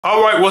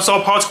Alright, what's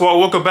up HawkSquad?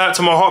 Welcome back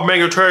to my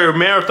HawkBanger trailer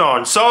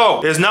marathon. So,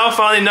 it's now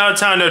finally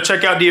time to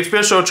check out the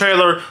official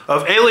trailer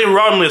of Alien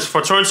Romulus for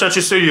 20th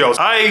Century Studios.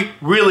 I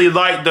really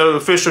like the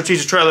official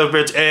teaser trailer of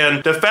it,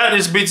 and the fact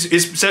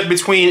it's set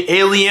between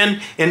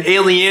Alien and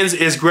Aliens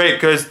is great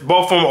because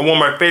both of them are one of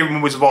my favorite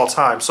movies of all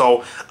time.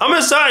 So, I'm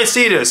excited to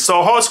see this. So,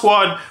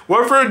 HawkSquad,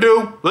 without further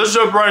ado, let's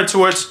jump right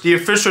into it. The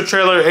official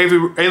trailer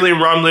of Alien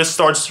Romulus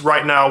starts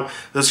right now.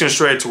 Let's get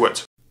straight into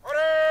it.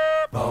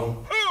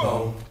 Boom,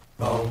 boom,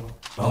 boom.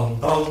 Boom,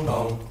 boom,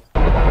 boom.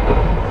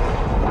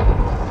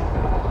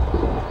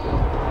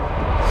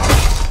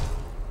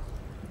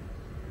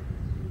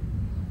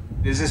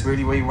 Is this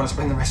really where you want to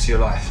spend the rest of your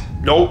life?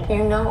 Nope.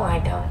 You know I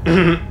don't.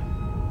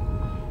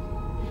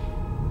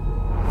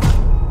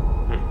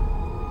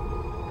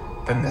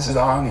 Then this is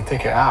our only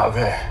ticket out of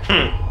here.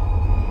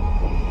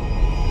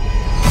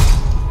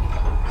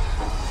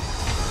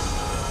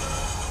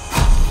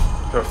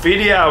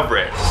 Graffiti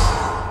Alvarez.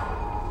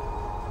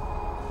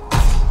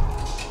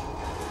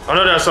 I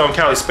know that song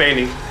Cali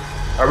Spaney.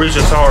 I reached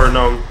a tower in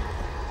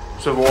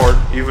Civil War.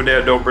 Even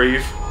Dead Don't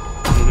Breathe.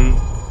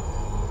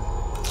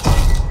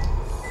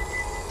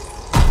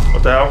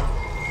 What the hell?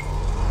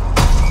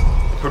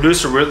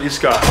 Producer Ridley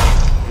Scott.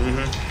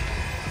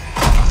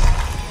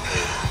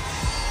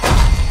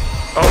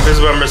 Oh, this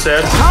is what I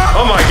said.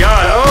 Oh my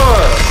god.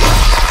 Oh,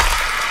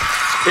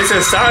 it's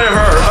inside of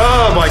her.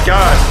 Oh my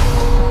god.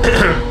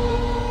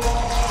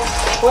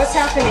 What's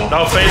happening?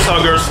 No, face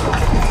huggers.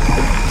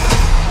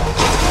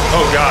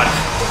 Oh god.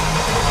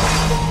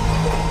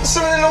 There's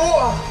something in the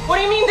water. What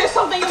do you mean there's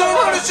something in the I don't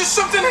know, water? there's just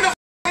something in the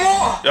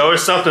water. Yo,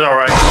 there's something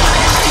alright.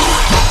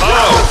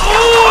 Oh!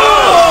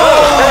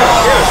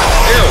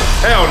 Ew!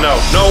 Hell no.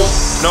 No.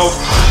 No.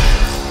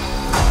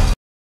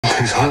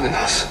 Things hunting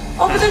us.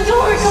 Open the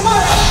door, come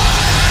on!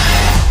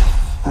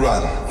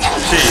 Run.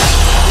 Jeez.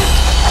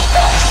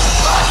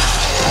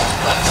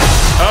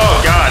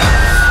 Oh god.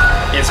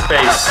 In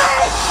space.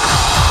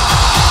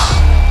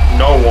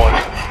 No one.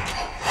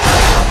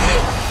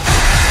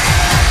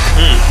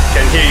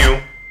 Can hear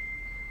you.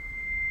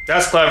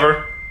 That's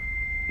clever.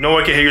 No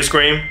one can hear you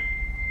scream.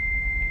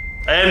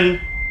 And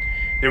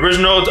the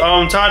original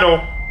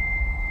title.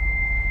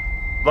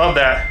 Love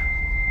that.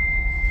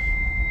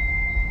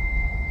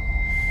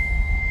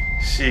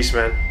 Sheesh,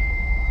 man.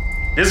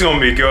 This is gonna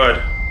be good.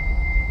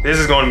 This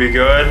is gonna be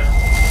good.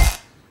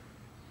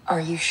 Are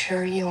you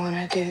sure you want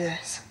to do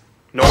this?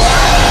 Nope.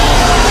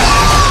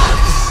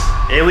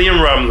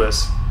 Alien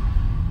Romulus.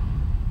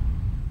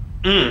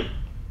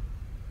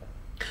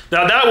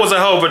 Now that was a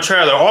hell of a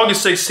trailer.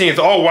 August 16th.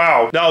 Oh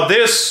wow. Now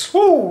this,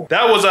 whoo,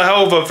 that was a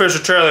hell of an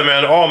official trailer,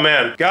 man. Oh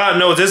man. God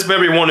knows this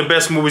better be one of the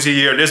best movies of the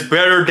year. This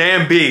better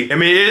damn be. I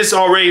mean, it is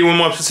already one of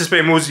my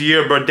participating movies of the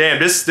year, but damn,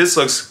 this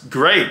looks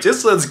great.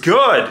 This looks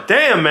good.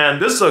 Damn,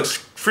 man. This looks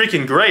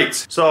freaking great.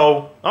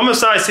 So I'm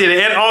excited to see it.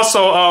 And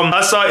also,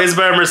 I saw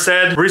Isabella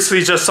Merced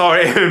recently just saw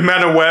it in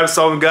Man Web,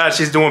 so I'm glad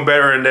she's doing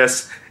better in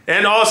this.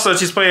 And also,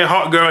 she's playing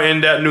Hot Girl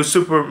in that new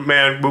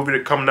Superman movie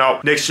that's coming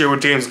out next year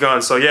with James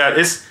Gunn. So yeah,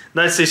 it's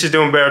nice to see she's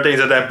doing better things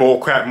than that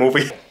bullcrap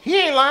movie. He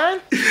ain't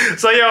lying.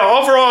 So yeah,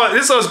 overall,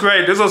 this looks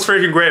great. This looks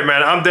freaking great,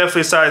 man. I'm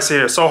definitely excited to see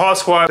it. So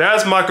HawkSquad,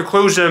 that's my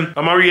conclusion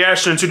of my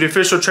reaction to the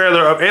official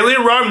trailer of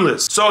Alien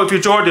Romulus. So if you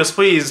enjoyed this,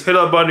 please hit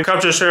that button,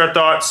 comment and share your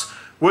thoughts.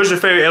 What's your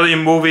favorite Alien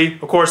movie?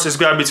 Of course, it's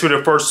gotta be between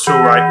the first two,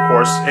 right? Of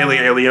course,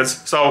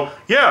 Aliens. So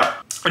yeah.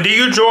 Do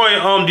you enjoy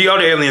the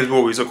other Aliens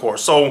movies, of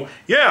course? So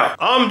yeah,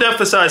 I'm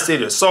definitely excited to see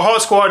this. So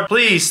HawkSquad,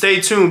 please stay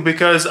tuned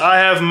because I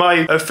have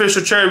my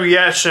official trailer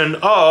reaction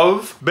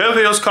of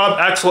Beverly Hills Cop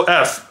Axel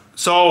F.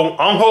 So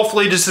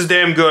hopefully this is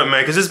damn good,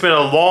 man, because it's been a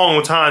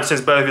long time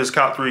since Beverly Hills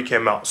Cop 3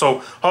 came out. So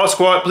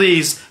HawkSquad,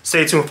 please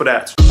stay tuned for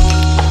that.